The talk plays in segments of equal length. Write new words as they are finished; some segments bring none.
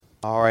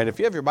All right, if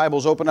you have your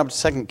Bibles, open up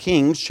to 2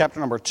 Kings chapter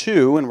number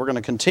 2, and we're going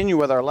to continue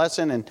with our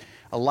lesson in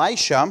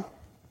Elisha.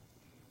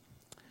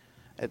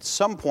 At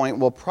some point,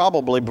 we'll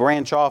probably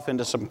branch off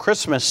into some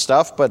Christmas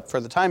stuff, but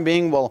for the time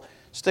being, we'll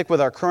stick with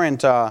our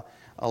current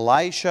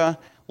Elisha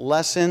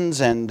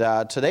lessons. And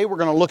today we're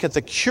going to look at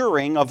the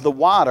curing of the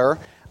water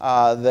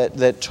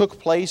that took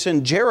place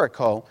in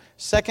Jericho.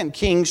 2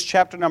 Kings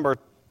chapter number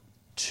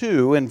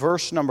 2 and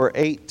verse number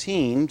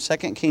 18. 2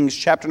 Kings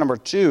chapter number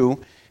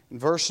 2 and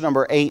verse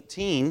number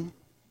 18.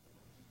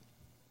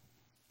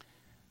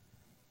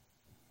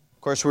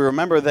 Of course, we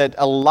remember that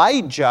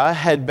Elijah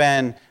had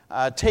been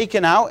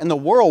taken out in the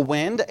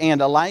whirlwind, and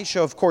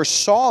Elisha, of course,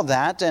 saw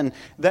that. And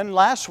then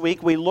last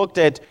week we looked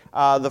at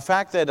the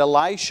fact that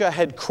Elisha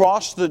had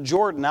crossed the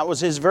Jordan. That was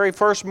his very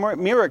first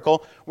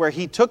miracle, where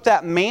he took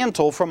that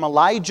mantle from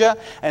Elijah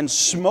and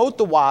smote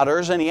the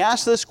waters. And he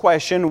asked this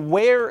question,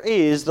 where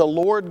is the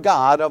Lord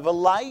God of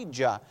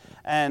Elijah?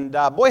 And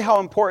boy, how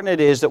important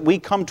it is that we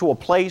come to a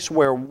place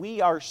where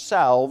we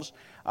ourselves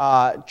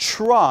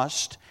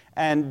trust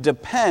and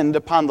depend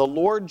upon the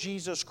Lord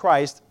Jesus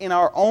Christ in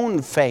our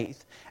own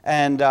faith.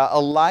 And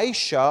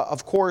Elisha,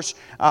 of course,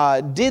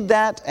 did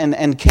that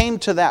and came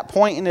to that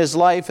point in his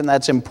life, and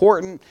that's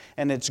important,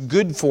 and it's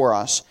good for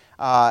us.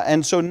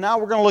 And so now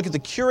we're going to look at the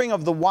curing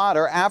of the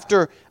water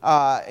after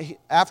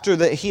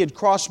he had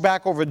crossed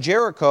back over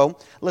Jericho.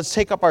 Let's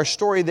take up our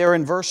story there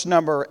in verse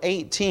number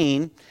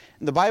 18.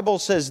 The Bible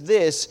says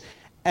this,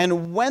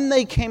 "And when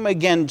they came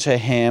again to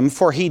him,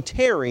 for he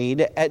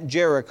tarried at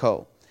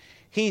Jericho,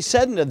 he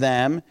said unto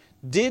them,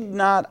 Did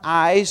not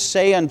I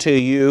say unto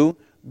you,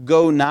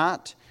 Go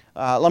not?"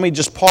 Let me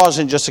just pause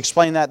and just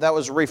explain that. That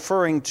was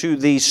referring to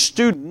the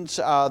students,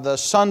 the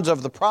sons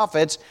of the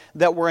prophets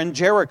that were in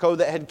Jericho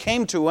that had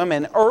came to him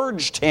and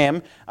urged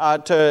him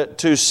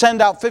to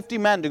send out 50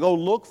 men to go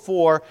look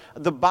for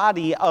the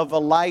body of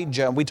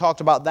Elijah. We talked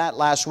about that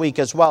last week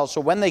as well.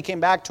 So when they came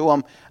back to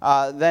him,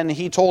 then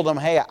he told them,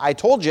 "Hey, I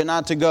told you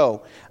not to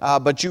go,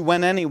 but you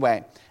went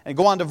anyway." And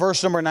go on to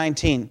verse number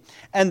 19.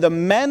 "And the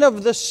men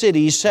of the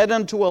city said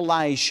unto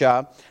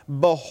Elisha,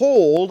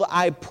 Behold,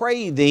 I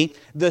pray thee,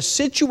 the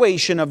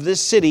situation of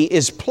this city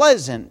is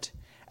pleasant,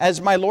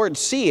 as my Lord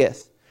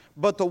seeth,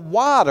 but the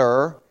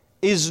water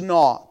is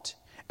naught,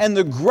 and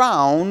the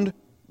ground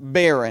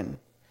barren.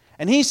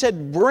 And he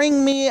said,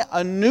 Bring me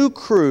a new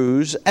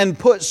cruse, and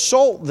put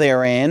salt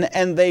therein.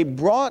 And they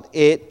brought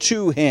it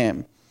to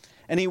him.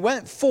 And he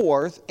went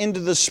forth into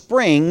the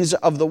springs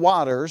of the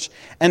waters,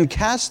 and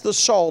cast the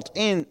salt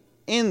in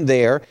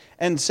there,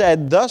 and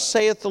said, Thus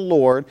saith the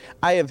Lord,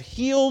 I have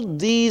healed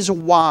these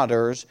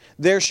waters.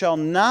 There shall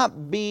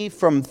not be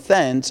from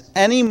thence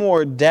any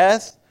more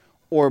death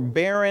or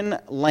barren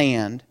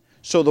land.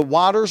 So the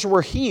waters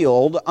were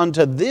healed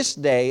unto this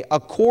day,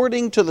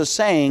 according to the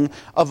saying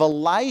of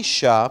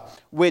Elisha,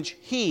 which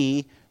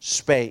he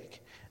spake."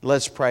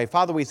 Let's pray.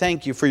 Father, we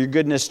thank you for your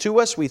goodness to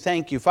us. We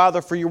thank you,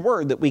 Father, for your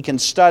word that we can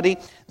study,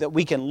 that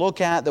we can look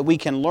at, that we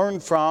can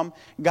learn from.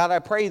 God, I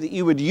pray that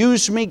you would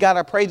use me. God,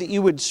 I pray that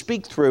you would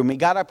speak through me.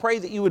 God, I pray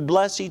that you would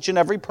bless each and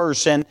every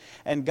person.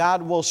 And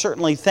God will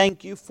certainly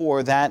thank you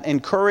for that.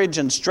 Encourage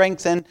and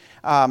strengthen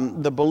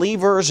the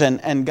believers.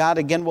 And God,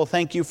 again, will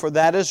thank you for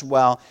that as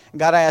well.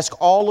 God, I ask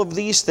all of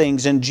these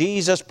things in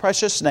Jesus'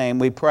 precious name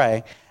we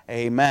pray.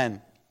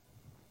 Amen.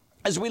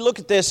 As we look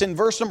at this in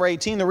verse number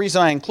 18, the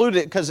reason I included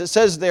it, because it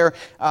says there,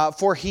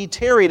 for he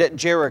tarried at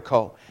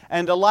Jericho.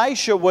 And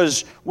Elisha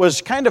was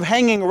kind of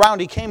hanging around.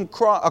 He came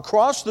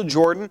across the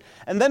Jordan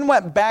and then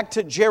went back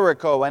to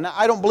Jericho. And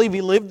I don't believe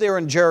he lived there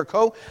in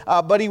Jericho,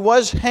 but he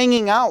was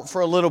hanging out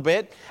for a little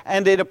bit.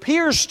 And it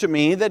appears to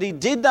me that he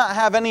did not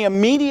have any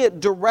immediate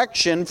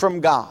direction from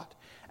God.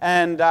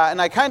 And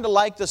I kind of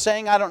like the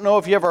saying, I don't know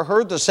if you ever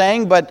heard the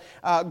saying, but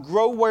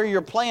grow where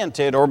you're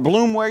planted, or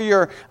bloom where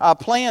you're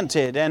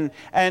planted. And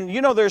you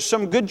know, there's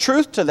some good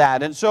truth to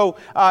that. And so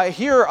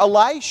here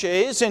Elisha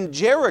is in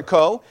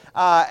Jericho,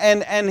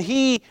 and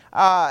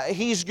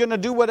he's going to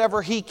do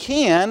whatever he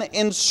can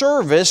in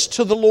service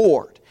to the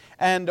Lord.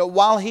 And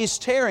while he's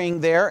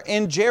tarrying there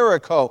in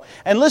Jericho.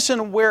 And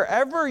listen,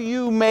 wherever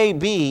you may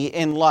be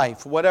in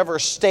life, whatever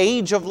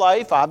stage of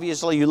life,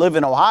 obviously you live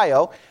in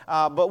Ohio,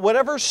 but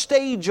whatever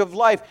stage of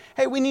life,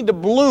 hey, we need to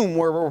bloom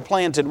where we're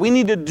planted. We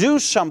need to do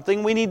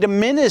something. We need to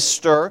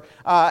minister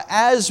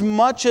as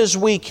much as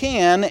we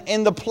can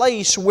in the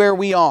place where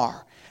we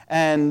are.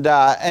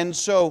 And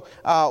so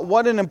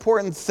what an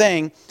important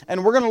thing.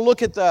 And we're going to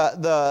look at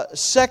the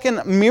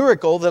second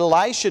miracle that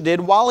Elisha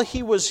did while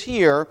he was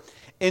here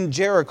in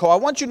Jericho. I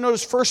want you to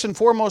notice first and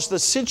foremost the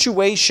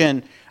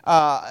situation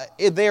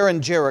there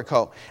in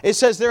Jericho. It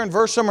says there in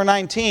verse number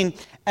 19,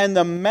 "And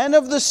the men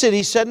of the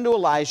city said unto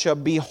Elisha,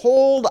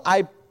 Behold,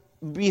 I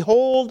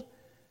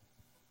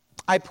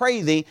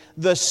pray thee,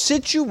 the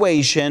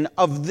situation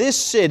of this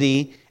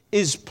city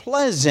is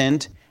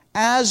pleasant,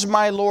 as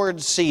my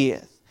Lord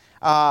seeth."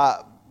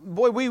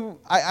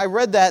 I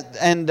read that,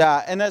 and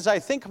as I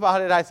think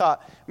about it, I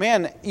thought,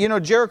 man,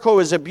 Jericho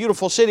is a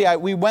beautiful city.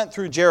 We went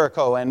through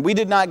Jericho, and we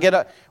did not get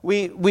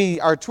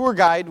our tour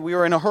guide, we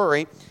were in a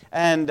hurry,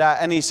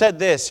 and he said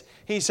this.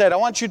 He said, I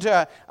want you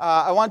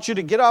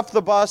to get off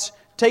the bus,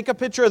 take a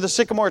picture of the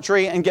sycamore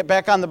tree, and get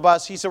back on the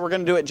bus. He said, we're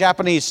going to do it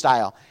Japanese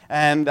style.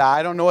 And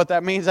I don't know what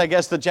that means. I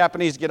guess the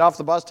Japanese get off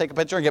the bus, take a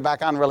picture, and get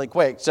back on really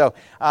quick. So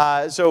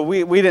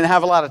we didn't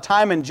have a lot of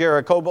time in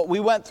Jericho, but we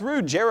went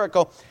through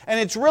Jericho, and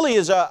it really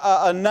is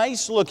a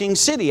nice-looking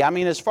city. I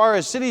mean, as far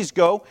as cities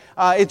go,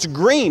 it's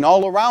green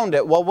all around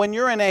it. Well, when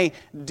you're in a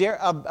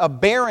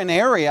barren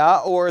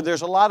area or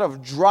there's a lot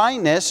of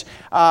dryness,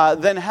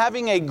 then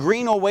having a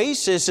green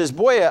oasis is,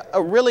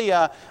 really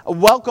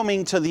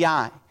welcoming to the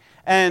eye.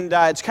 And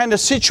it's kind of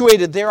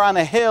situated there on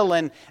a hill,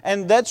 and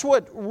that's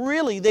what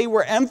really they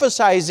were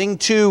emphasizing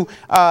to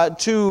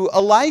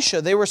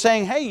Elisha. They were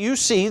saying, hey, you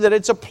see that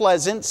it's a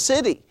pleasant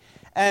city.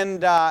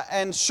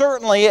 And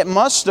certainly it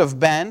must have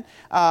been.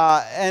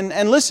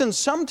 And listen,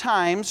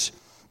 sometimes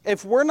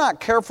if we're not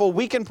careful,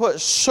 we can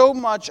put so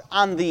much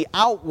on the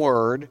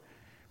outward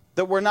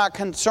that we're not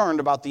concerned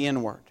about the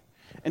inward.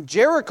 And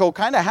Jericho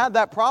kind of had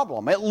that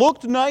problem. It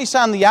looked nice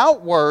on the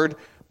outward,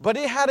 but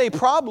it had a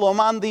problem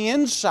on the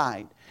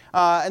inside.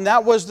 And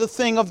that was the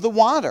thing of the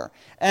water.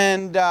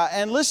 And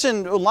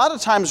listen, a lot of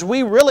times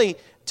we really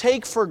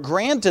take for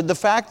granted the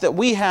fact that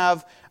we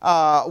have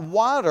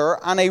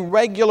water on a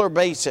regular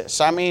basis.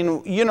 I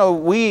mean,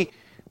 we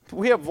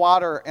have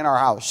water in our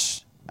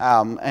house.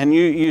 And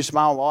you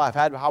smile, well, I've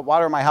had hot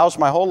water in my house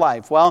my whole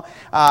life. Well,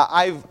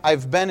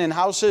 I've been in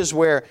houses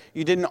where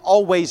you didn't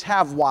always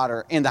have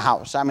water in the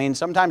house. I mean,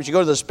 sometimes you go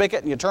to the spigot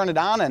and you turn it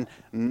on and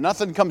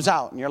nothing comes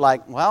out. And you're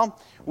like, well,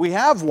 we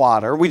have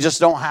water, we just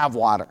don't have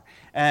water.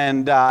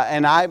 And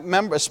I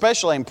remember,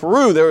 especially in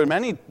Peru, there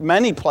were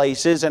many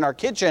places in our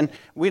kitchen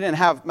we didn't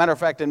have. Matter of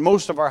fact, in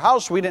most of our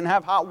house, we didn't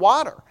have hot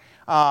water.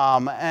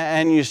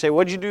 And you say,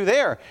 what'd you do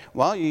there?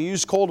 Well, you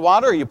use cold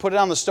water, you put it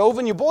on the stove,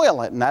 and you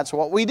boil it, and that's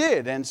what we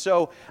did. And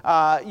so,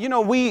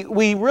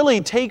 we really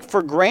take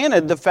for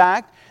granted the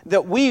fact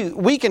that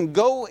we can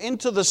go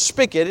into the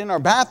spigot in our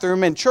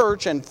bathroom in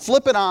church and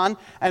flip it on,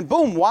 and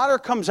boom, water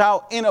comes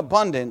out in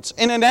abundance,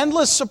 in an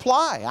endless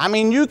supply. I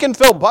mean, you can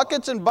fill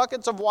buckets and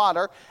buckets of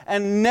water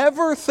and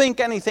never think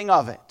anything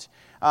of it.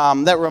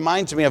 That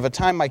reminds me of a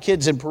time my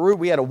kids in Peru,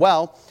 we had a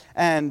well,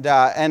 and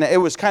it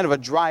was kind of a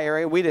dry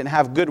area. We didn't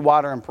have good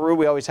water in Peru.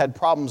 We always had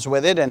problems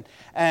with it,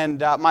 and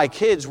my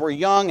kids were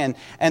young, and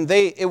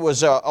it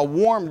was a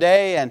warm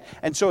day,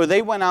 and so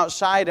they went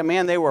outside, and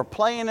man, they were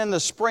playing in the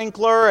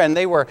sprinkler, and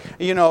they were,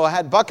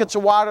 had buckets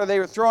of water. They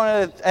were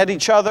throwing it at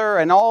each other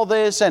and all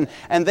this, and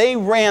they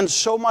ran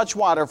so much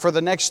water. For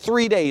the next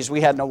 3 days,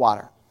 we had no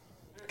water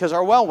because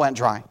our well went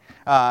dry.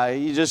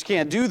 You just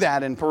can't do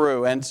that in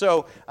Peru. And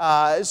so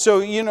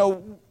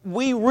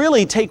we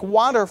really take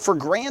water for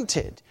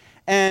granted.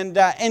 And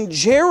in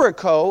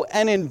Jericho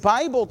and in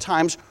Bible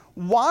times,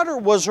 water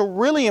was a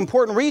really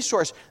important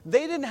resource.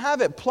 They didn't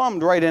have it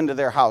plumbed right into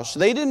their house.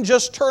 They didn't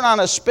just turn on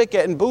a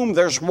spigot and boom,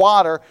 there's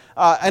water,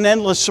 an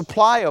endless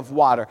supply of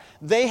water.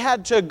 They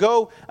had to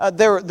go,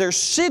 their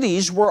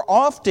cities were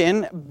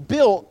often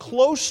built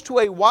close to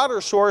a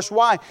water source.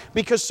 Why?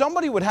 Because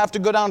somebody would have to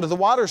go down to the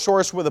water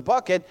source with a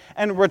bucket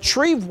and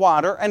retrieve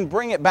water and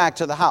bring it back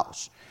to the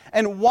house.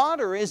 And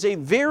water is a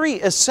very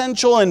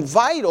essential and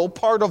vital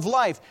part of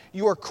life.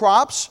 Your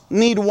crops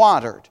need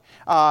watered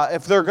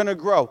if they're going to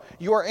grow.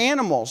 Your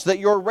animals that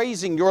you're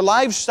raising, your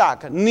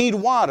livestock, need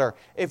water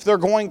if they're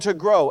going to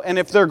grow and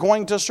if they're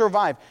going to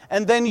survive.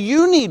 And then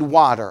you need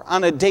water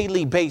on a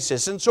daily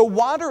basis. And so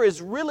water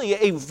is really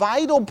a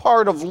vital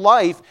part of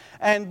life.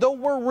 And though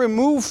we're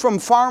removed from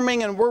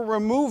farming and we're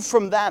removed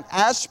from that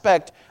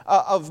aspect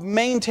of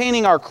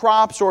maintaining our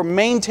crops or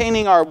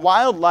maintaining our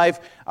wildlife,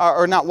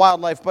 or not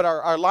wildlife, but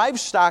our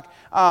livestock,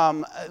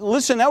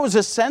 listen, that was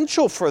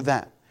essential for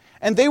them.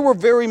 And they were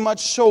very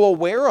much so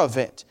aware of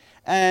it.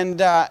 And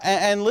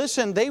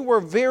listen, they were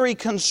very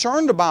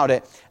concerned about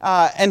it.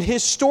 And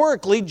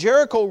historically,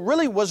 Jericho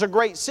really was a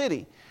great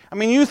city. I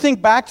mean, you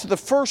think back to the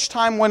first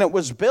time when it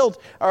was built,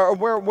 or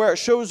where it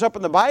shows up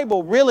in the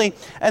Bible, really,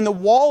 and the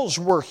walls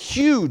were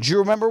huge. You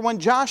remember when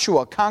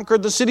Joshua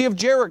conquered the city of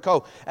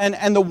Jericho,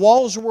 and the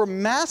walls were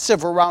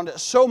massive around it,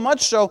 so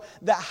much so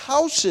that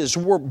houses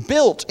were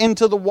built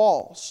into the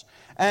walls.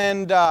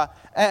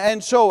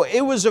 And so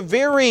it was a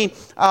very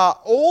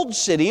old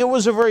city. It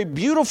was a very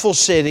beautiful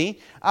city,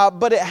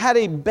 but it had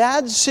a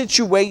bad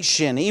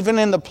situation, even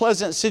in the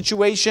pleasant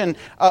situation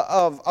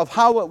of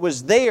how it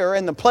was there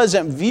and the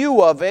pleasant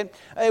view of it.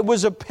 It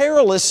was a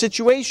perilous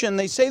situation.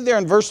 They say there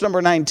in verse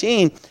number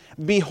 19,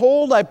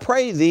 "Behold, I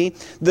pray thee,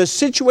 the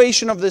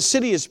situation of the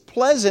city is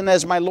pleasant,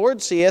 as my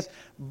Lord seeth,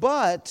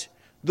 but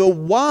the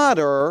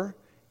water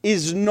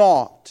is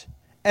naught,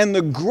 and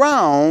the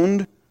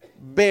ground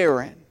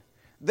barren."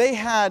 They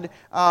had,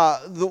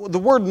 the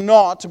word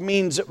naught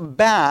means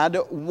bad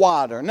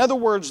water. In other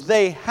words,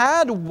 they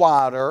had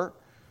water,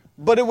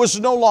 but it was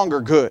no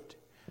longer good.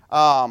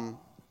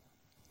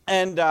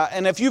 And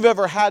if you've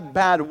ever had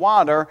bad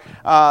water,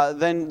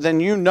 then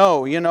you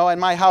know. In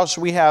my house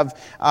we have,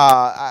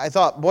 I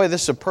thought, boy,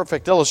 this is a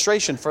perfect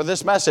illustration for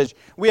this message.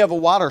 We have a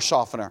water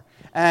softener.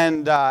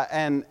 And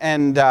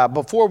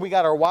before we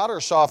got our water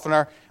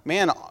softener,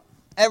 man,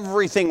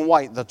 everything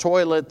white, the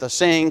toilet, the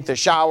sink, the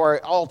shower,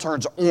 it all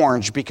turns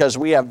orange because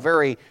we have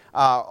a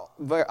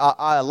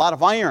lot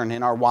of iron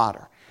in our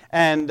water.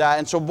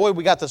 And so, boy,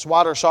 we got this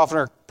water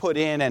softener put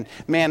in, and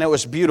man, it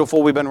was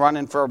beautiful. We've been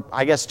running for,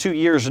 I guess, 2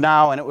 years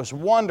now, and it was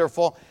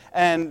wonderful.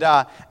 And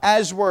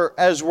as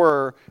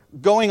we're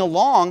going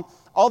along,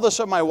 all of a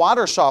sudden my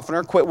water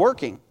softener quit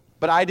working,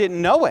 but I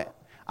didn't know it.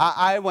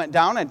 I went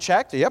down and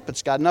checked. Yep,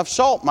 it's got enough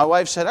salt. My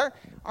wife said, all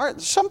right,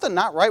 there's something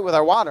not right with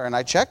our water. And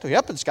I checked.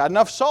 Yep, it's got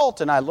enough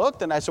salt. And I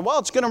looked, and I said, well,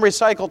 it's going to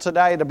recycle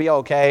today. It'll be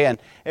okay. And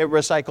it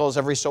recycles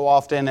every so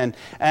often.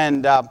 And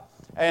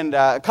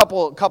a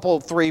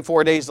couple, 3,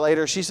 4 days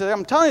later, she said,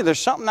 I'm telling you, there's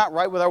something not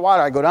right with our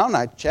water. I go down and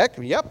I check.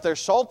 Yep,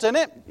 there's salt in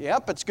it.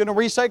 Yep, it's going to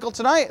recycle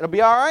tonight. It'll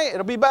be all right.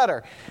 It'll be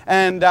better.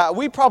 And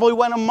we probably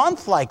went a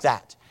month like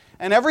that.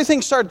 And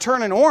everything started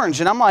turning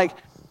orange. And I'm like,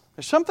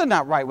 there's something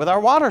not right with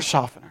our water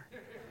softener.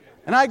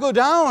 And I go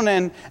down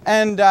and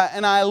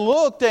I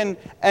looked,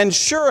 and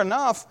sure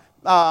enough,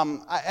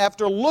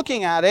 after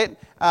looking at it,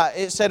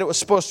 it said it was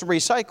supposed to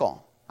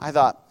recycle. I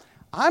thought,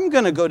 I'm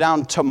going to go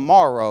down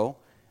tomorrow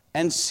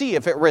and see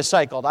if it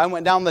recycled. I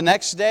went down the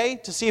next day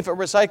to see if it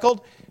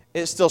recycled.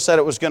 It still said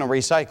it was going to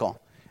recycle.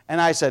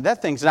 And I said,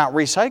 that thing's not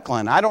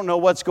recycling. I don't know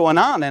what's going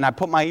on. And I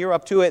put my ear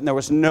up to it, and there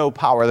was no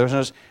power. There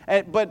was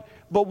no. But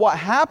what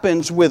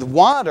happens with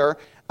water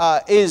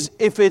is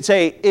if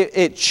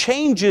it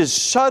changes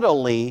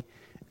subtly,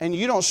 and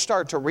you don't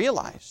start to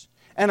realize.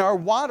 And our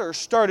water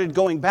started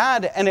going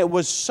bad, and it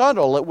was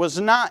subtle. It was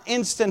not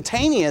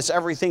instantaneous.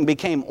 Everything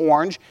became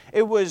orange.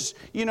 It was,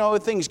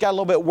 things got a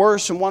little bit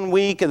worse in 1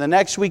 week, and the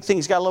next week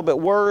things got a little bit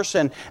worse.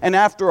 And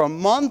after a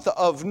month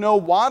of no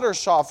water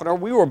softener,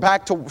 we were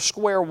back to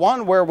square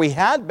one where we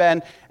had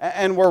been,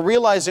 and we're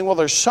realizing, well,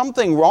 there's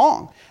something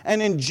wrong.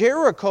 And in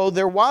Jericho,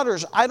 their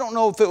waters, I don't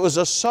know if it was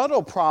a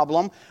subtle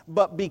problem,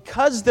 but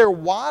because their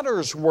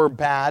waters were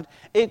bad,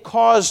 it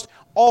caused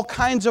all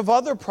kinds of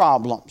other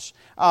problems.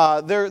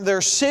 Their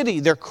city,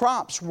 their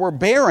crops were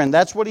barren.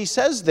 That's what he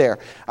says there,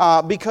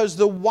 because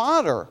the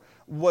water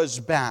was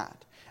bad.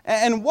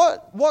 And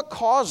what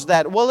caused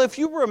that? Well, if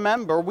you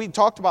remember, we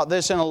talked about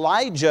this in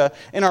Elijah,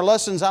 in our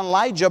lessons on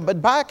Elijah, but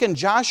back in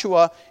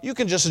Joshua, you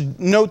can just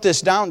note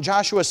this down,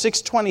 Joshua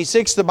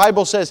 6:26, the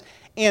Bible says,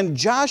 and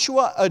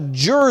Joshua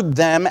adjured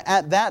them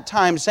at that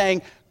time,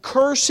 saying,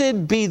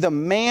 cursed be the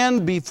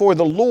man before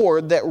the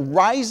Lord that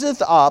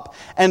riseth up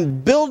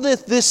and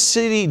buildeth this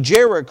city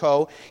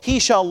Jericho. He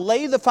shall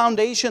lay the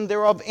foundation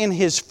thereof in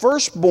his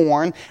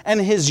firstborn,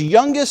 and his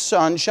youngest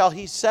son shall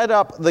he set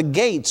up the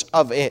gates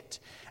of it.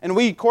 And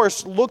we, of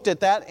course, looked at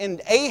that in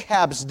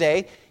Ahab's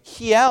day.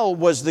 Hiel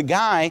was the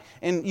guy,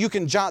 and you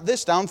can jot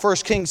this down, 1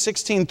 Kings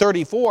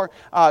 16:34,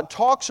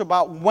 talks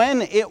about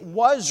when it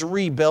was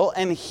rebuilt,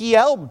 and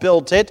Hiel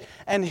built it,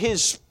 and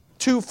his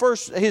two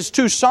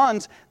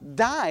sons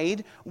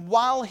died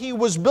while he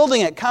was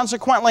building it.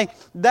 Consequently,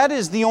 that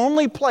is the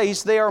only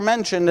place they are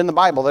mentioned in the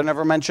Bible. They're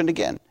never mentioned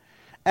again.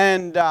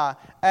 And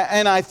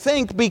I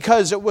think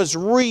because it was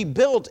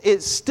rebuilt,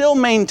 it still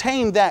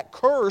maintained that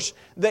curse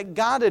that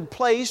God had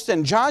placed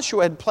and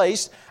Joshua had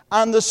placed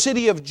on the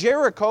city of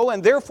Jericho,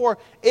 and therefore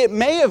it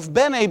may have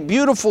been a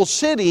beautiful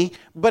city,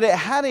 but it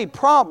had a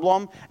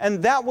problem,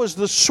 and that was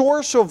the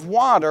source of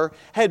water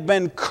had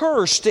been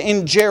cursed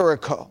in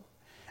Jericho.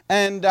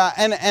 And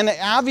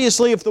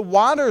obviously, if the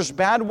water's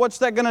bad, what's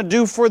that going to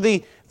do for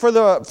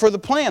the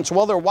plants?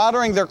 Well, they're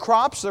watering their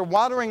crops, they're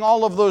watering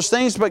all of those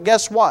things, but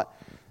guess what?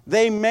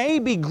 They may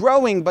be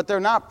growing, but they're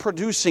not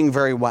producing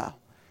very well.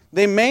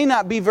 They may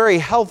not be very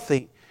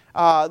healthy.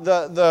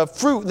 The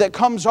fruit that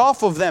comes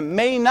off of them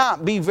may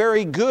not be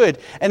very good,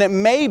 and it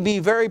may be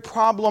very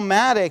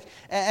problematic.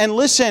 And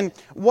listen,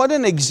 what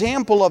an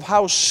example of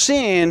how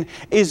sin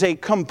is a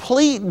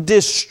complete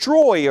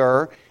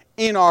destroyer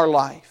in our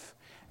life.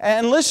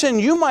 And listen,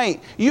 you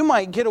might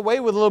get away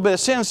with a little bit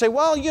of sin and say,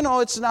 well,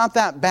 it's not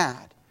that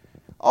bad.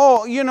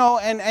 Oh,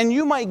 and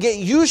you might get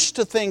used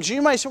to things.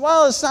 You might say,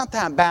 well, it's not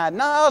that bad.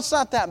 No, it's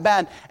not that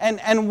bad.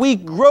 And we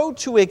grow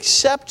to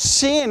accept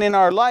sin in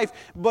our life,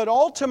 but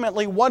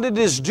ultimately what it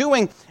is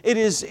doing,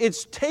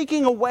 it's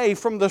taking away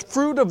from the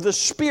fruit of the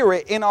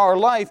Spirit in our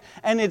life,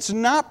 and it's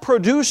not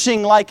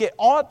producing like it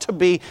ought to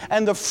be,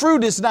 and the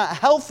fruit is not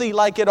healthy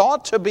like it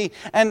ought to be,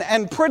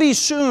 and pretty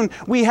soon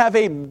we have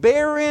a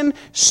barren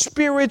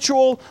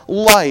spiritual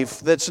life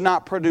that's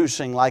not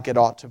producing like it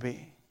ought to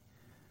be.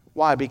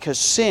 Why? Because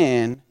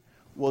sin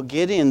will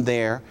get in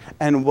there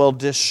and will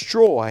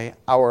destroy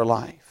our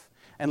life.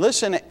 And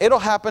listen, it'll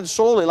happen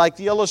slowly, like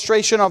the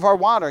illustration of our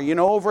water.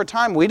 Over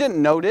time, we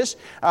didn't notice.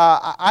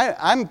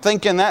 I'm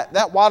thinking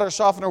that water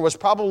softener was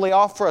probably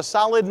off for a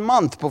solid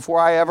month before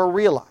I ever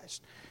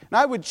realized. And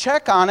I would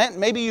check on it.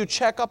 Maybe you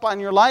check up on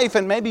your life,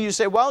 and maybe you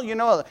say, well,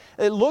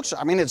 it looks,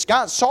 it's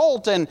got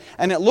salt, and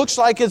it looks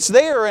like it's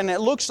there, and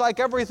it looks like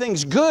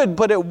everything's good,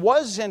 but it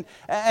wasn't.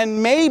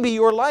 And maybe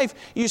your life,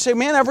 you say,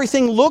 man,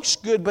 everything looks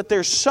good, but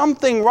there's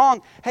something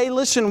wrong. Hey,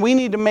 listen, we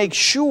need to make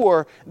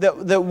sure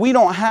that we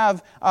don't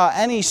have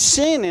any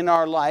sin in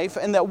our life,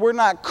 and that we're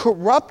not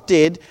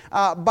corrupted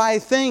by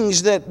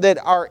things that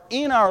are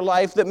in our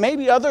life that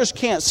maybe others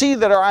can't see,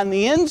 that are on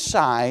the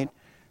inside,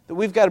 that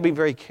we've got to be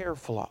very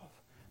careful of.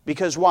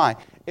 Because why?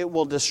 It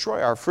will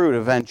destroy our fruit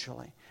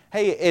eventually.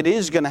 Hey, it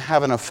is going to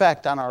have an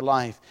effect on our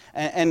life.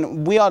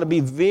 And we ought to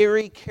be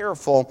very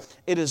careful.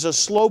 It is a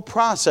slow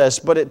process,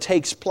 but it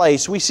takes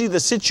place. We see the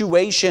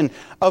situation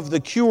of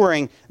the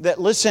curing that,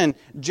 listen,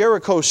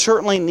 Jericho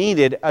certainly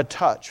needed a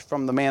touch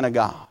from the man of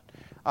God.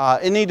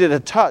 It needed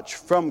a touch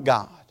from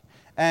God.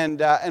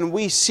 And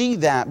we see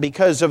that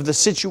because of the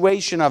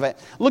situation of it.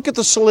 Look at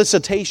the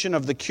solicitation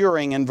of the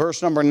curing in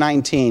verse number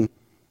 19.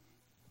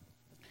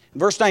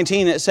 Verse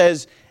 19, it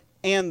says,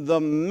 and the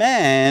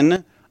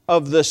men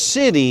of the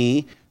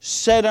city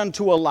said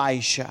unto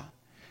Elisha.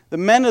 The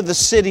men of the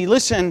city,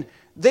 listen,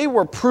 they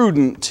were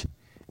prudent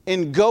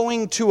in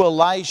going to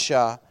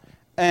Elisha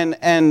and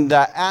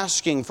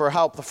asking for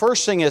help. The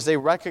first thing is they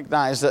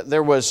recognized that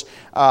there was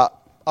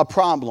a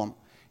problem.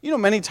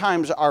 Many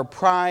times our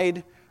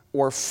pride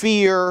or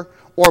fear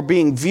or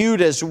being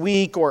viewed as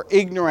weak or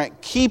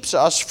ignorant keeps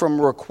us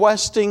from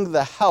requesting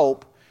the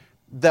help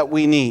that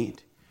we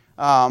need.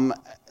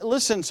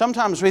 Listen,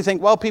 sometimes we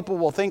think, well, people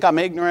will think I'm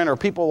ignorant, or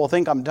people will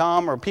think I'm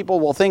dumb, or people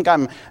will think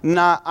I'm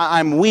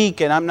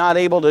weak and I'm not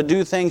able to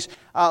do things.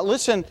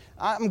 Listen,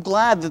 I'm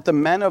glad that the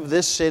men of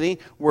this city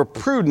were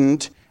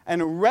prudent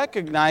and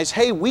recognized,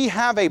 hey, we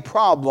have a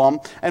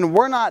problem and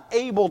we're not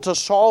able to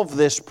solve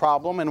this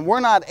problem and we're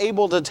not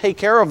able to take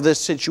care of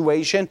this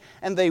situation.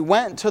 And they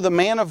went to the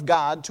man of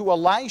God, to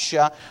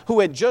Elisha, who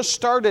had just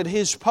started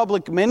his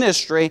public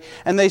ministry,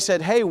 and they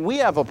said, hey, we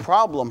have a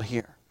problem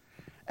here.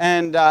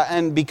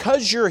 And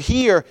because you're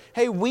here,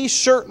 hey, we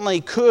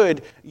certainly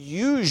could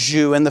use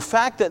you. And the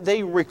fact that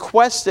they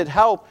requested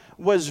help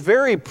was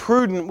very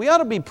prudent. We ought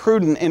to be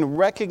prudent in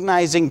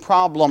recognizing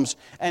problems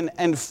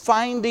and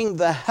finding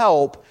the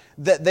help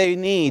that they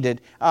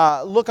needed.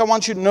 Look, I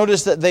want you to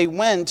notice that they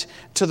went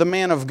to the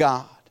man of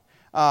God.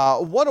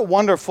 What a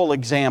wonderful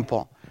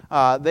example.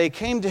 They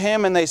came to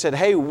him and they said,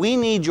 hey, we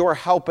need your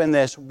help in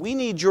this. We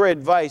need your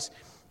advice.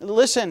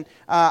 Listen,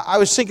 I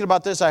was thinking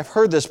about this. I've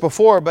heard this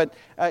before, but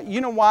you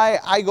know why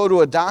I go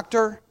to a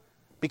doctor?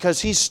 Because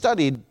he's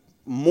studied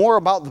more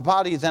about the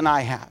body than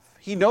I have.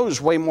 He knows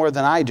way more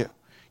than I do.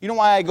 You know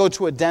why I go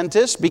to a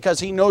dentist? Because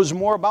he knows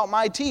more about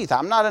my teeth.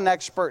 I'm not an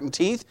expert in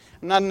teeth.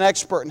 I'm not an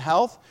expert in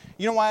health.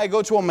 You know why I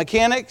go to a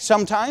mechanic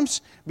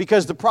sometimes?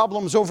 Because the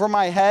problem's over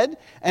my head,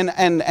 and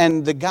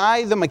the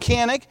guy, the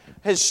mechanic,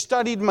 has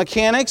studied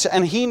mechanics,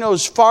 and he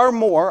knows far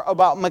more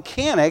about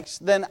mechanics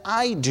than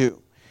I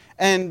do.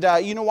 And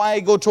you know why I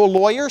go to a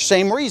lawyer?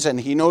 Same reason.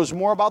 He knows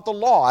more about the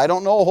law. I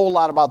don't know a whole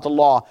lot about the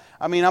law.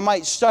 I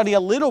might study a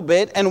little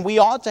bit, and we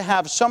ought to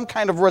have some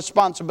kind of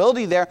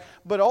responsibility there.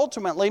 But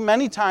ultimately,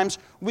 many times,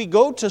 we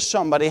go to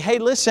somebody. Hey,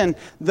 listen,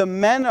 the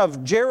men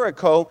of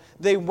Jericho,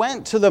 they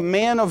went to the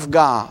man of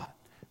God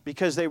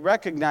because they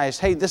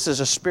recognized, hey, this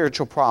is a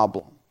spiritual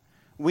problem.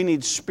 We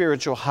need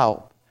spiritual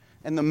help.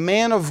 And the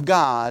man of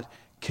God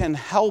can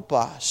help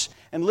us.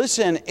 And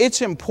listen,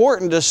 it's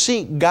important to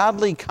seek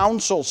godly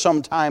counsel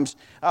sometimes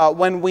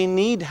when we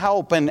need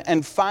help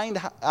and find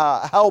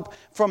help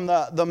from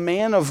the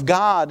man of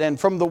God and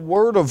from the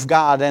Word of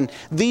God. And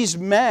these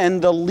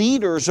men, the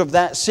leaders of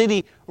that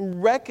city,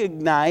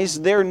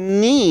 recognized their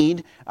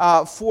need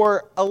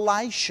for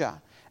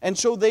Elisha. And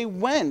so they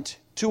went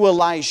to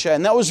Elisha,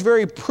 and that was a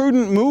very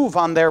prudent move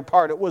on their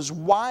part. It was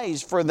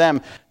wise for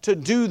them to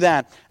do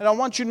that. And I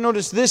want you to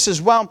notice this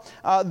as well,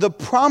 the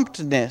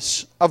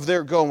promptness of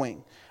their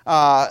going.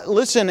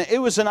 Listen, it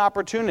was an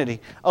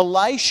opportunity.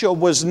 Elisha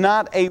was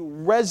not a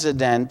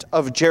resident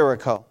of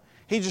Jericho.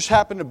 He just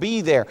happened to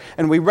be there.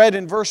 And we read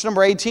in verse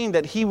number 18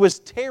 that he was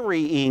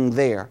tarrying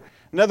there.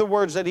 In other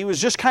words, that he was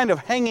just kind of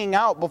hanging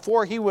out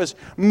before he was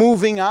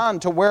moving on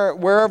to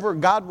wherever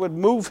God would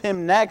move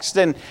him next.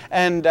 And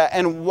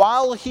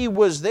while he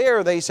was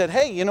there, they said,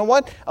 hey, you know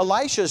what?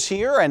 Elisha's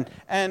here,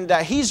 and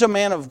he's a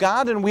man of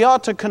God, and we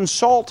ought to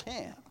consult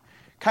him.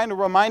 Kind of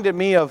reminded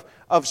me of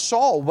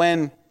Saul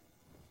when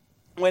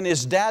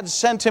his dad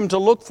sent him to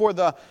look for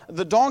the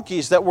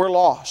donkeys that were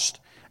lost.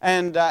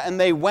 And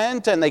they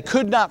went and they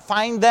could not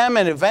find them.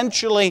 And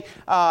eventually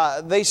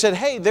they said,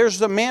 hey, there's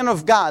the man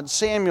of God,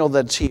 Samuel,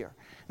 that's here.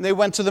 And they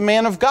went to the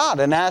man of God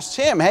and asked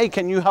him, hey,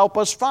 can you help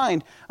us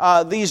find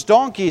these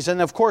donkeys?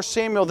 And of course,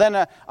 Samuel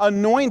then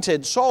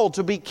anointed Saul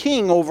to be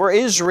king over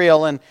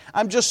Israel. And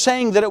I'm just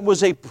saying that it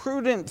was a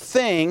prudent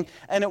thing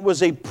and it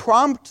was a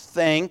prompt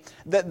thing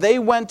that they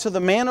went to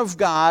the man of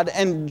God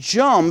and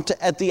jumped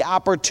at the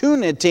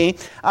opportunity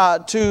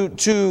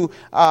to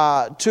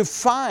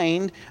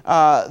find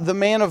the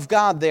man of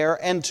God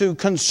there and to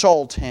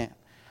consult him.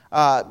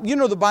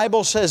 The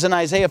Bible says in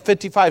Isaiah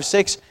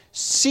 55:6,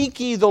 Seek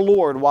ye the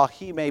Lord while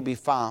he may be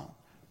found.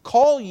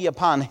 Call ye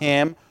upon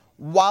him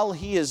while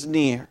he is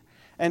near.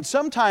 And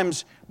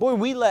sometimes, boy,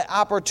 we let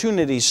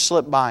opportunities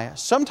slip by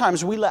us.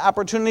 Sometimes we let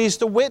opportunities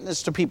to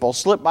witness to people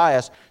slip by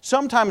us.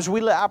 Sometimes we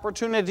let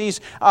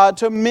opportunities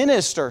to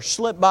minister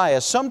slip by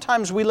us.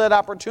 Sometimes we let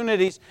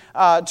opportunities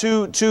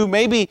to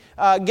maybe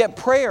get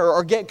prayer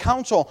or get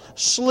counsel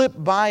slip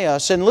by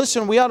us. And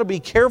listen, we ought to be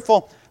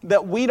careful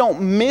that we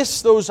don't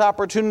miss those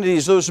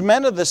opportunities. Those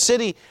men of the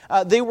city,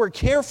 they were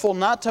careful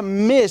not to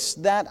miss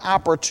that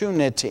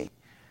opportunity.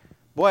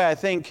 Boy, I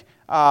think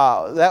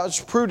that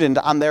was prudent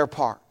on their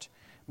part.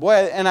 Boy,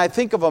 and I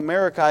think of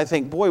America, I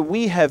think, boy,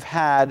 we have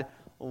had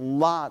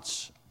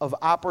lots of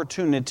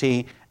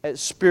opportunity at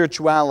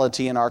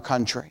spirituality in our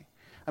country.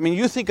 I mean,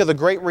 you think of the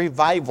great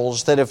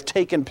revivals that have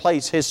taken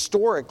place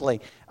historically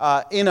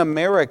in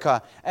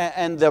America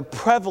and the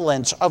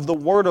prevalence of the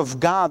Word of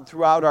God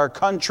throughout our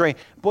country.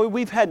 Boy,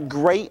 we've had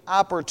great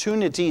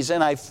opportunities,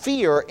 and I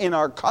fear in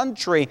our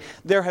country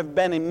there have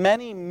been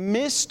many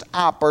missed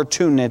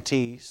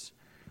opportunities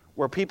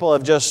where people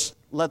have just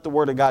let the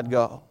Word of God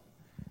go.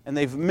 And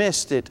they've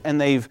missed it,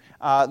 and they've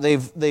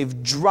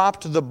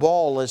dropped the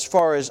ball as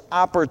far as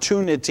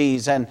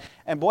opportunities. And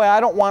boy,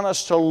 I don't want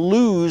us to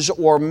lose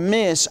or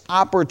miss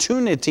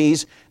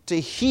opportunities to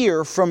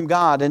hear from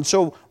God. And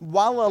so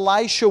while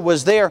Elisha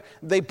was there,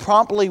 they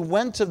promptly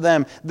went to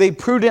them. They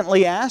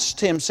prudently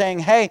asked him, saying,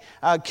 hey,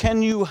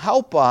 can you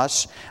help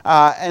us?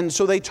 And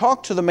so they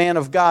talked to the man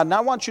of God. And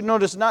I want you to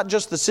notice not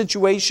just the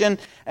situation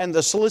and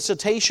the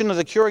solicitation of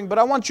the curing, but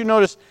I want you to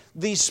notice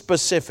these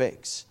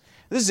specifics.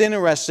 This is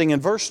interesting. In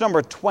verse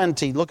number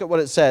 20, look at what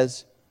it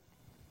says.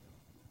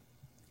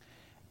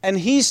 And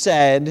he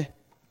said,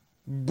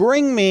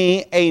 bring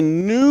me a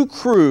new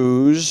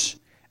cruse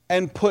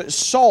and put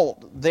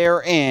salt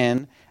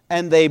therein.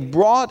 And they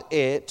brought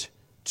it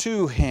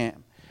to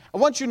him. I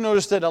want you to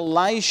notice that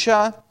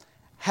Elisha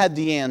had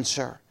the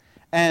answer.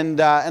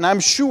 And I'm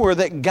sure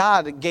that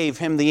God gave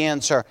him the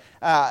answer.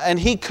 And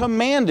he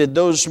commanded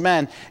those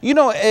men. You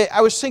know,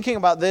 I was thinking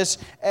about this.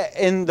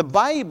 In the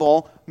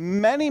Bible,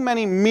 many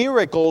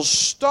miracles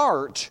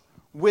start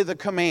with a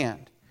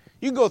command.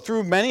 You go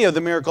through many of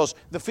the miracles.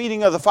 The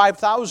feeding of the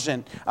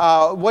 5,000.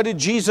 What did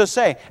Jesus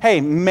say?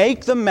 Hey,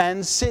 make the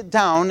men sit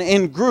down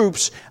in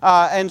groups.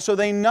 And so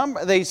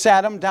they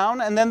sat them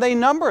down, and then they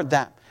numbered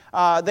them.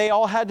 They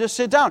all had to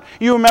sit down.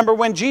 You remember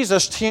when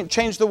Jesus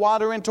changed the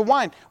water into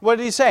wine. What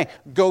did he say?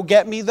 Go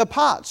get me the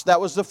pots. That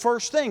was the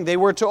first thing. They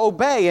were to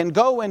obey and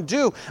go and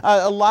do.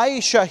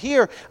 Elisha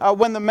here,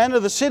 when the men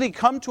of the city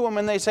come to him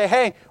and they say,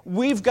 hey,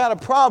 we've got a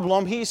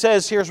problem. He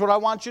says, here's what I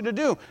want you to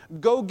do.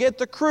 Go get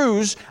the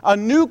cruse, a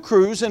new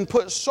cruse, and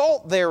put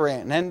salt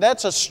therein. And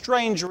that's a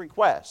strange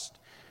request.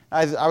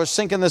 I was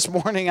thinking this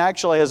morning,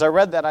 actually, as I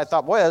read that, I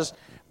thought, boy, that's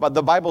but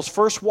the Bible's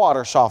first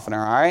water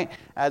softener, all right?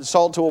 Add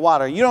salt to a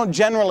water. You don't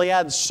generally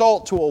add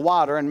salt to a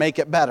water and make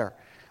it better.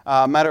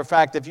 Matter of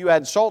fact, if you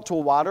add salt to a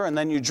water and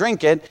then you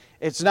drink it,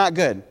 it's not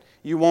good.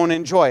 You won't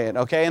enjoy it,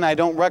 okay? And I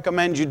don't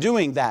recommend you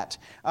doing that.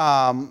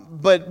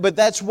 But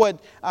that's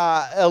what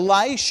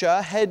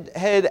Elisha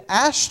had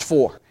asked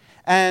for.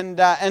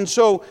 And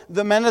so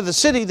the men of the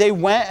city, they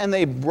went and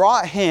they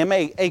brought him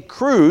a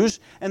cruse,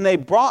 and they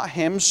brought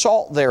him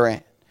salt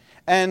therein.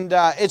 And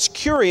it's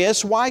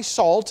curious why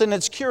salt, and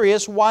it's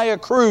curious why a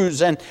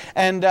cruse. And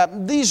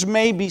these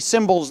may be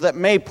symbols that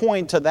may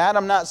point to that.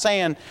 I'm not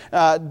saying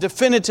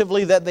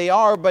definitively that they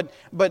are,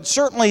 but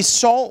certainly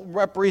salt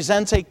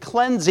represents a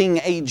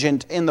cleansing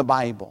agent in the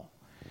Bible.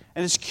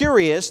 And it's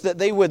curious that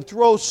they would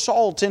throw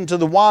salt into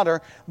the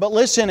water, but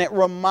listen, it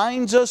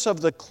reminds us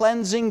of the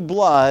cleansing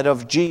blood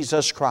of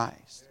Jesus Christ.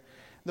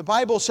 The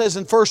Bible says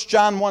in 1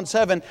 John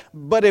 1:7,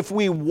 but if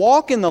we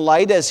walk in the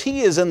light as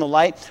He is in the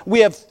light, we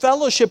have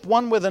fellowship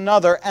one with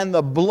another, and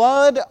the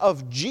blood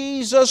of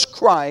Jesus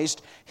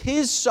Christ,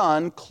 His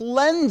Son,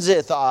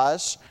 cleanseth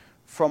us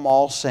from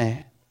all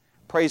sin.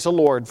 Praise the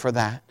Lord for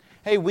that.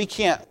 Hey, we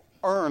can't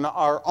earn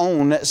our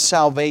own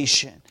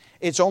salvation.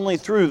 It's only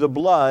through the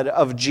blood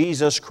of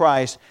Jesus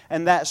Christ.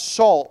 And that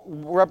salt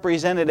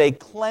represented a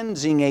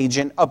cleansing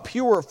agent, a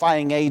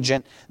purifying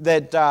agent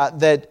that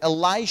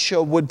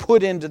Elisha would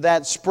put into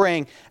that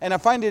spring. And I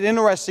find it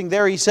interesting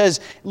there. He says,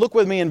 look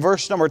with me in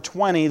verse number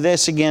 20,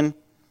 this again.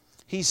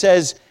 He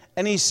says,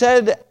 and he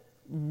said,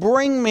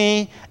 bring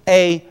me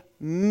a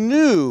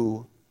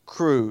new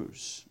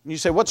cruse. You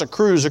say, what's a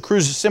cruse? A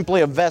cruse is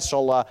simply a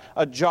vessel,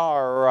 a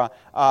jar, or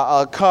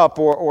a cup,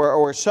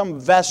 or some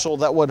vessel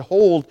that would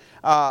hold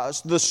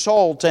the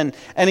salt. And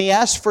he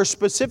asked for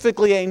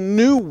specifically a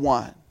new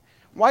one.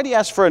 Why do you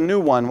ask for a new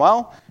one?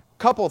 Well, a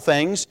couple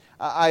things.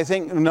 I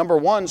think, number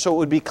one, so it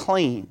would be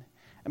clean.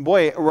 And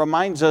boy, it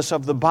reminds us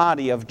of the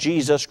body of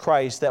Jesus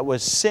Christ that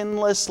was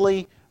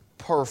sinlessly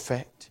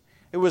perfect.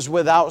 It was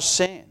without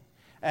sin.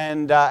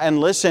 And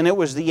listen, it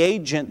was the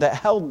agent that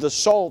held the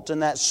salt,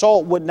 and that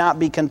salt would not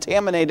be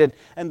contaminated.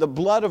 And the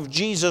blood of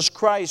Jesus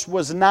Christ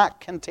was not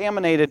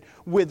contaminated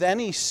with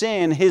any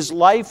sin. His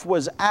life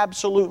was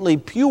absolutely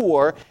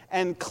pure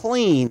and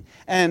clean.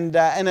 And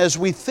as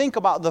we think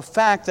about the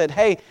fact that,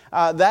 hey,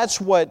 that's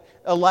what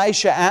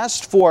Elisha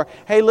asked for,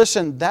 hey,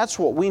 listen, that's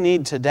what we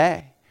need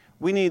today.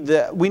 We need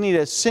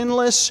a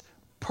sinless,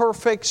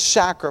 perfect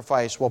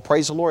sacrifice. Well,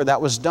 praise the Lord,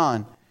 that was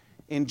done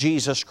in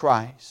Jesus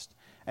Christ.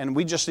 And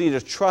we just need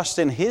to trust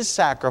in His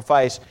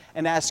sacrifice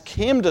and ask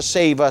Him to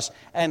save us,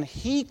 and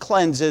He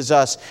cleanses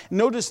us.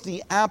 Notice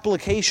the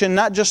application,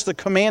 not just the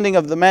commanding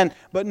of the men,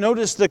 but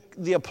notice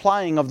the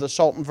applying of the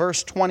salt in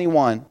verse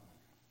 21.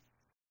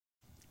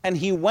 And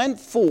he went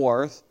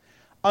forth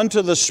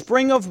unto the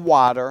spring of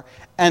water,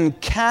 and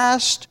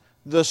cast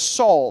the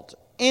salt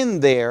in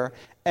there,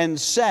 and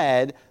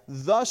said,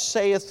 Thus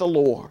saith the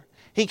Lord.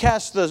 He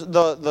cast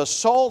the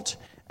salt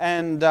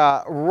and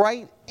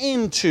right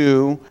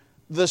into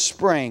the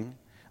spring.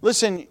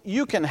 Listen,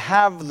 you can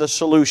have the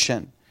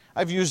solution.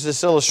 I've used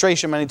this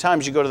illustration many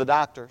times. You go to the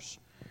doctors,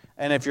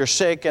 and if you're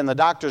sick and the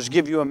doctors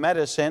give you a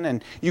medicine,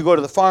 and you go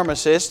to the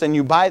pharmacist and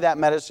you buy that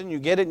medicine, you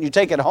get it and you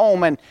take it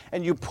home, and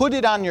you put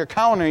it on your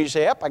counter, and you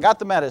say, yep, I got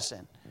the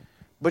medicine.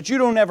 But you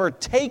don't ever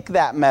take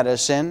that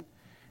medicine.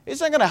 It's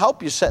not going to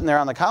help you sitting there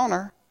on the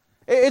counter.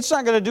 It's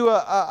not going to do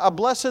a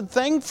blessed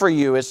thing for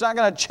you. It's not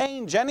going to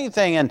change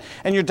anything. And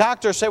your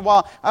doctor say,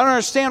 well, I don't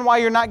understand why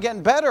you're not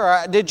getting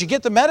better. Did you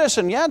get the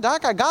medicine? Yeah,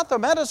 doc, I got the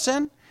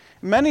medicine.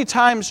 Many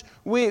times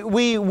we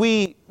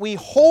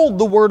hold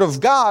the Word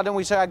of God and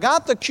we say, I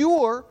got the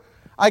cure.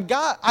 I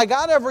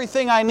got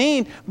everything I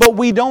need, but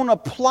we don't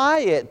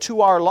apply it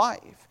to our life.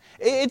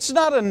 It's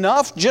not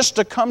enough just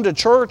to come to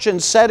church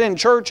and sit in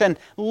church and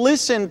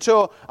listen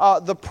to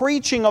the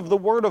preaching of the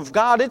Word of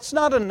God. It's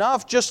not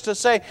enough just to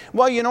say,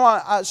 well, you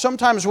know,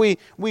 sometimes we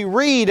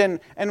read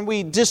and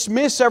we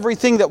dismiss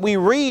everything that we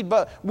read,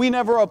 but we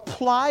never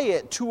apply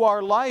it to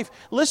our life.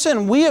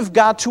 Listen, we have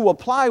got to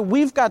apply.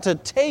 We've got to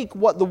take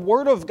what the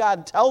Word of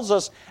God tells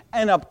us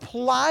and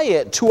apply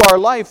it to our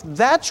life.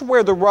 That's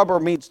where the rubber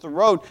meets the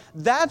road.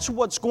 That's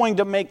what's going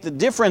to make the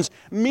difference.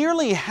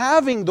 Merely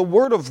having the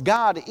Word of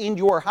God in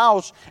your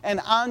house and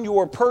on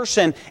your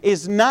person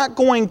is not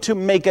going to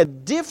make a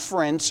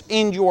difference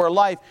in your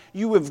life.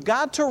 You have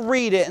got to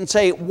read it and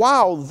say,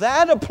 wow,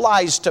 that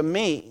applies to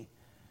me,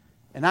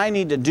 and I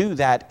need to do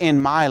that in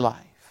my life.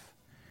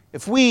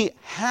 If we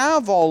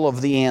have all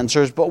of the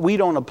answers, but we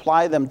don't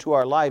apply them to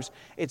our lives,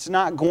 it's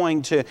not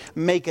going to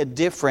make a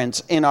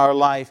difference in our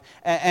life.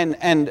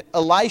 And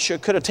Elisha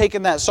could have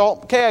taken that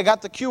salt. Okay, I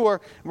got the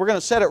cure. We're going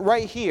to set it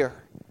right here.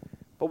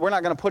 But we're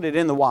not going to put it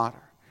in the water.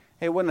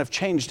 It wouldn't have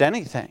changed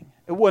anything.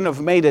 It wouldn't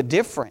have made a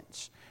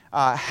difference.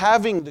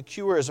 Having the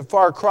cure is a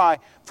far cry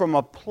from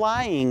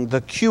applying the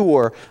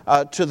cure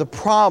to the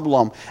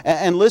problem.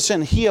 And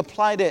listen, he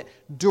applied it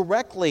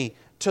directly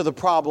to the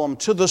problem,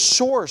 to the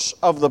source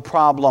of the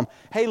problem.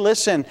 Hey,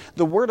 listen,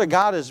 the Word of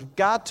God has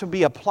got to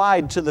be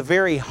applied to the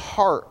very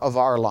heart of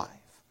our life.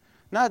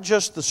 Not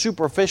just the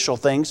superficial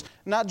things,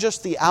 not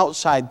just the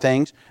outside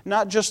things,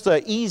 not just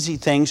the easy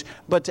things,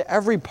 but to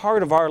every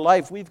part of our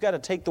life. We've got to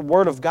take the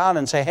Word of God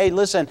and say, hey,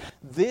 listen,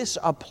 this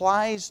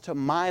applies to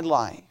my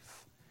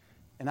life,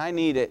 and I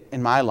need it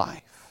in my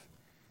life.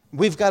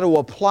 We've got to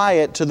apply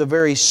it to the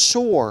very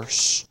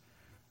source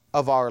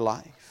of our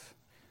life.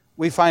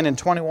 We find in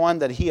 21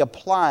 that he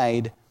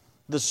applied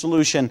the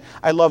solution.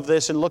 I love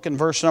this, and look in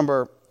verse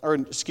number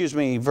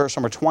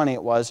 20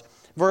 it was.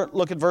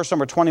 Look at verse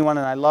number 21,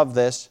 and I love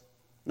this.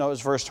 No, it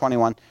was verse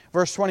 21.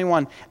 Verse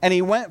 21, and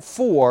he went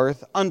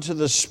forth unto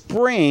the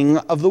spring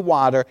of the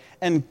water,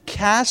 and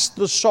cast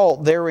the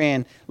salt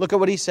therein. Look at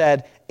what he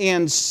said,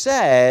 and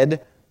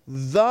said,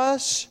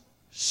 Thus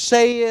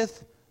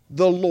saith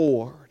the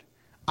Lord,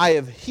 I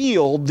have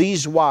healed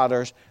these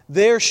waters.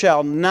 There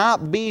shall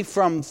not be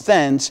from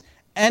thence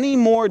any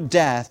more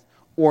death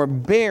or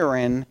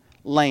barren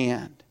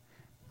land.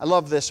 I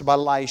love this about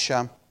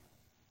Elisha.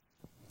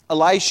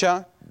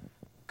 Elisha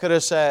could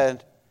have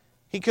said,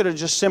 he could have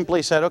just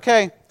simply said,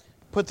 okay,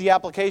 put the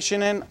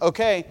application in,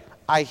 okay,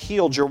 I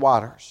healed your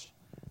waters.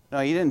 No,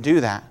 he didn't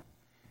do that.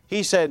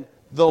 He said,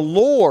 the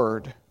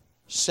Lord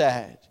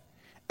said,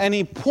 and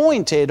he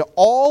pointed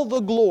all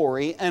the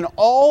glory and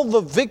all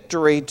the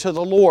victory to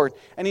the Lord.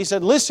 And he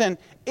said, listen,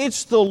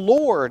 it's the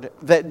Lord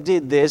that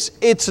did this,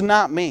 it's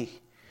not me.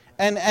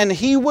 And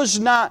he was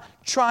not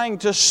trying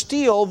to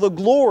steal the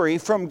glory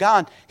from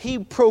God. He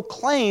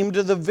proclaimed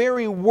the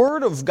very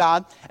Word of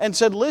God and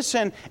said,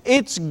 listen,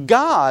 it's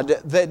God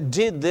that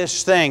did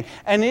this thing,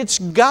 and it's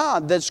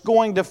God that's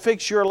going to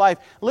fix your life.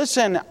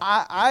 Listen,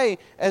 I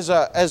as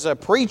a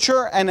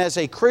preacher and as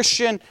a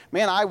Christian,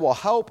 man, I will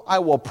help, I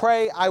will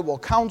pray, I will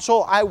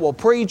counsel, I will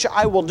preach,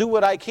 I will do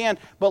what I can.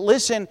 But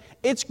listen,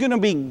 it's going to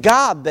be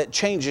God that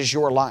changes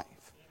your life.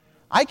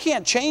 I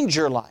can't change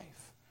your life.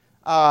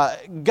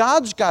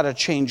 God's got to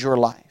change your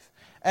life.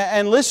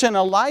 And listen,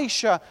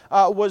 Elisha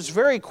was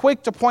very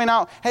quick to point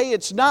out, hey,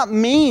 it's not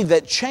me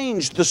that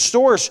changed the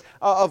source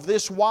of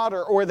this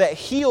water or that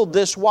healed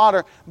this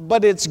water,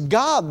 but it's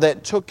God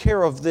that took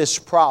care of this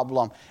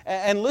problem.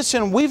 And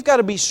listen, we've got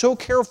to be so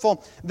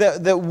careful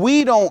that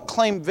we don't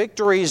claim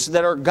victories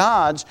that are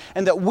God's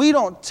and that we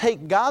don't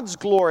take God's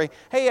glory.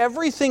 Hey,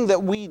 everything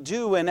that we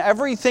do and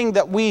everything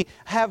that we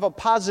have a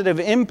positive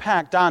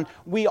impact on,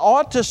 we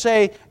ought to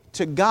say,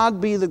 to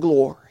God be the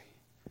glory.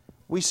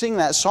 We sing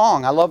that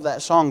song. I love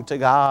that song. To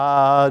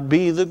God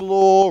be the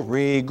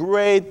glory,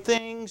 great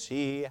things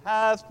He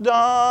hath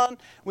done.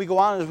 We go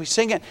on as we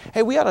sing it.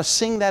 Hey, we ought to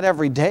sing that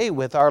every day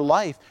with our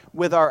life,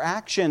 with our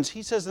actions.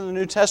 He says in the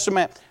New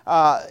Testament,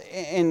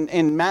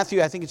 in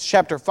Matthew, I think it's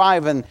chapter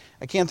 5, and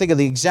I can't think of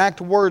the exact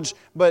words,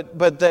 but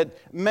that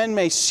men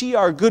may see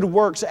our good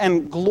works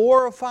and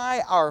glorify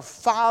our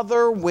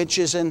Father which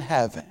is in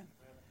heaven.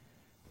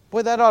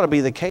 Boy, that ought to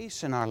be the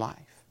case in our life.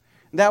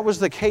 That was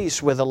the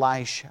case with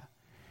Elisha.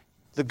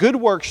 The good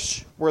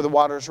works where the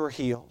waters were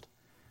healed.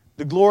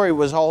 The glory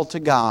was all to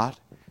God.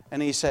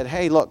 And he said,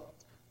 hey, look,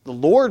 the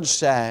Lord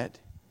said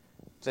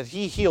that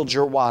He healed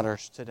your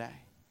waters today.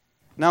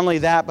 Not only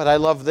that, but I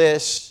love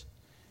this.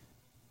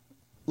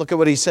 Look at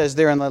what he says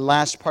there in the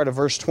last part of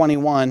verse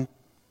 21.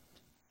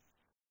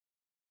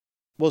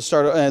 We'll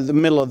start in the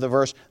middle of the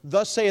verse.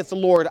 Thus saith the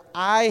Lord,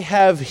 I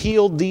have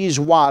healed these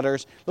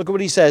waters. Look at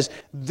what he says.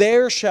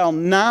 There shall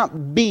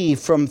not be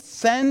from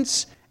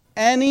thence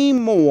any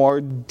more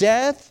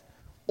death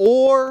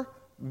or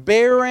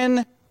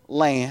barren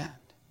land.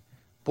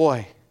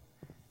 Boy,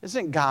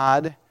 isn't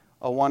God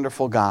a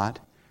wonderful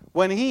God?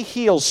 When He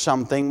heals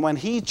something, when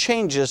He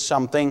changes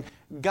something,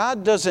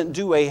 God doesn't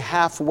do a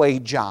halfway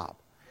job.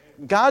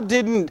 God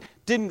didn't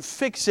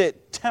fix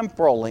it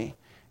temporally.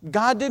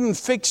 God didn't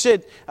fix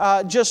it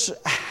just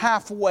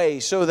halfway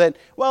so that,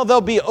 well,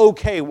 there'll be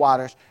okay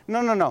waters.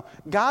 No.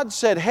 God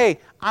said, hey,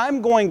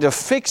 I'm going to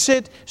fix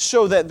it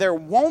so that there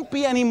won't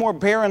be any more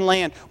barren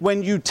land.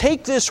 When you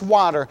take this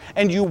water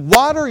and you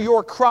water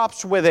your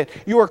crops with it,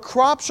 your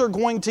crops are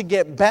going to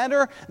get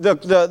better.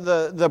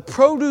 The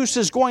produce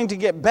is going to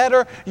get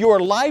better.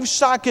 Your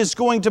livestock is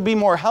going to be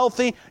more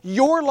healthy.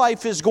 Your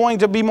life is going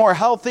to be more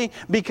healthy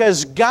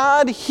because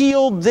God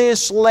healed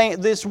this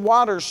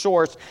water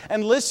source.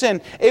 And listen,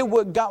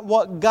 what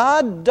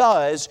God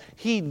does,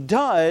 He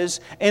does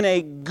in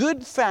a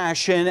good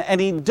fashion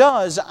and He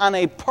does on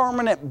a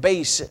permanent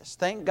basis.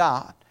 Thank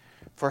God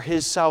for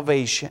His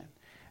salvation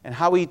and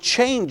how He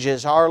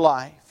changes our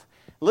life.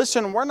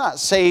 Listen, we're not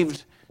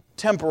saved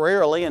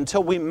temporarily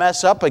until we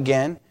mess up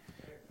again.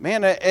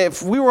 Man,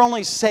 if we were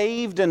only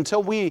saved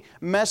until we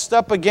messed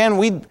up again,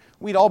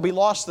 we'd all be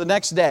lost the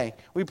next day.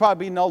 We'd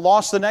probably be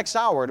lost the next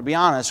hour, to be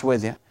honest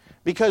with you,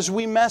 because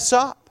we mess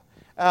up.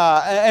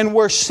 And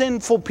we're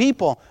sinful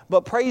people.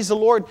 But praise the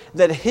Lord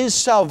that His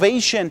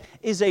salvation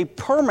is a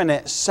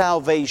permanent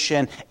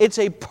salvation. It's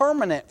a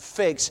permanent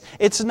fix.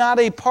 It's not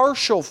a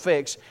partial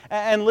fix.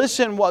 And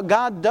listen, what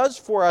God does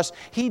for us,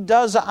 He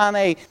does on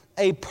a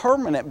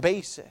permanent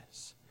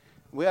basis.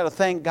 We ought to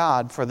thank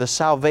God for the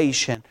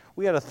salvation.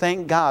 We ought to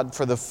thank God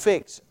for the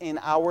fix in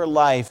our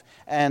life.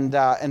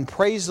 And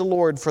praise the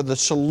Lord for the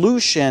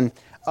solution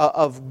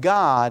of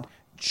God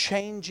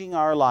changing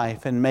our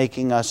life and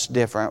making us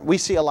different. We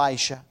see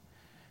Elisha.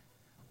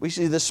 We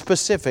see the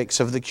specifics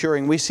of the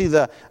curing. We see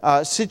the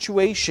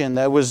situation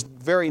that was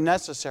very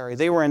necessary.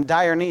 They were in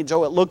dire needs.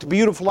 Oh, it looked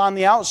beautiful on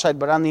the outside,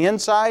 but on the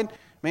inside,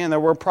 man, there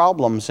were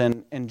problems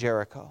in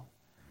Jericho.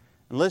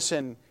 And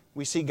listen,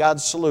 we see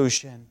God's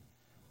solution,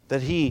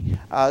 that He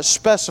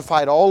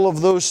specified all of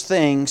those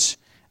things,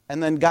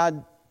 and then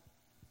God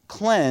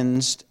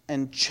cleansed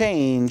and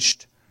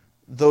changed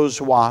those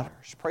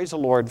waters. Praise the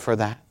Lord for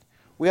that.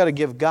 We ought to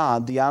give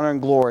God the honor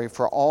and glory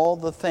for all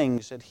the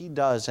things that He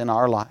does in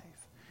our life,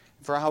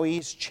 for how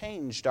He's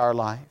changed our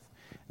life,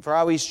 for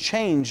how He's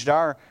changed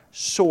our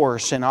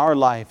source in our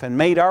life and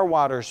made our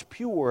waters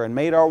pure and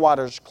made our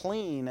waters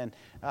clean. And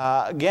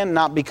again,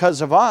 not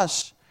because of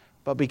us,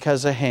 but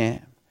because of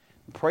Him.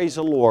 Praise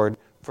the Lord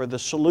for the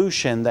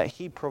solution that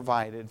He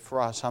provided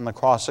for us on the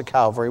cross of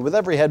Calvary. With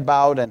every head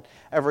bowed and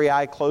every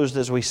eye closed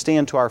as we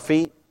stand to our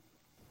feet.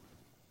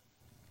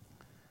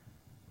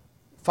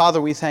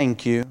 Father, we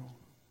thank You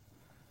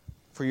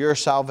for Your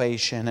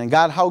salvation. And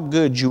God, how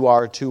good You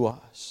are to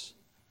us.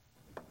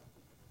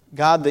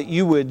 God, that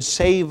You would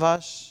save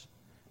us,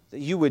 that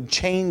You would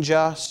change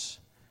us.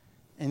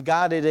 And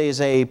God, it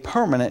is a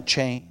permanent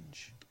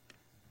change.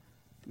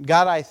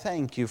 God, I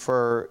thank You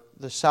for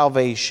the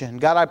salvation.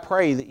 God, I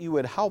pray that You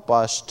would help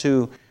us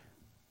to,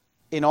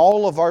 in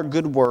all of our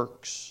good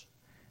works,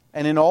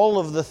 and in all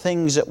of the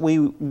things that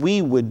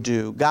we would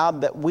do,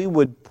 God, that we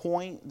would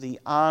point the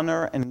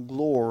honor and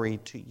glory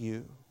to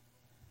You.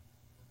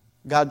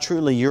 God,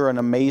 truly, You're an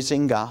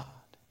amazing God.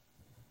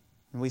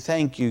 And we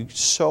thank You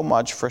so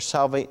much for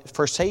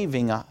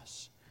saving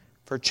us,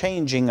 for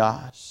changing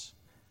us.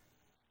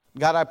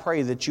 God, I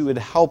pray that You would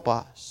help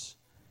us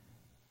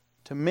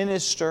to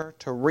minister,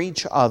 to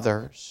reach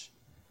others,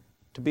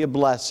 to be a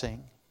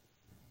blessing.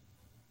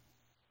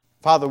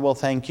 Father, we'll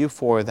thank you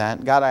for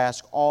that. God, I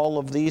ask all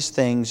of these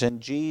things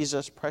in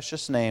Jesus'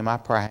 precious name, I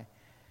pray.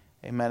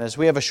 Amen. As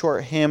we have a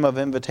short hymn of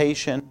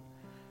invitation,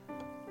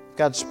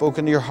 God's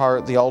spoken to your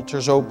heart. The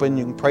altar's open.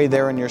 You can pray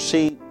there in your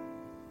seat.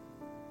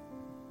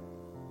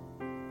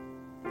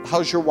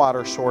 How's your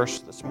water source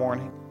this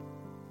morning?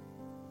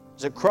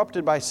 Is it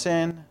corrupted by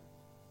sin?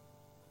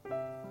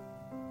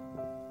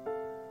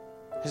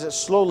 Is it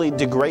slowly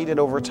degraded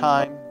over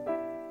time?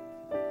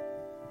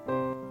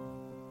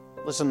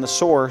 Listen, the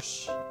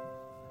source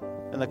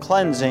and the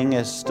cleansing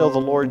is still the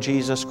Lord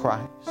Jesus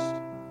Christ.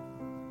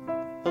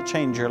 He'll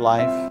change your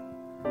life.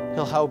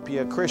 He'll help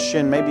you.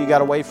 Christian, maybe you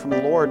got away from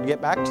the Lord.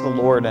 Get back to the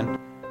Lord, and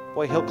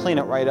boy, He'll clean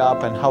it right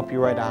up and help you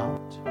right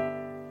out.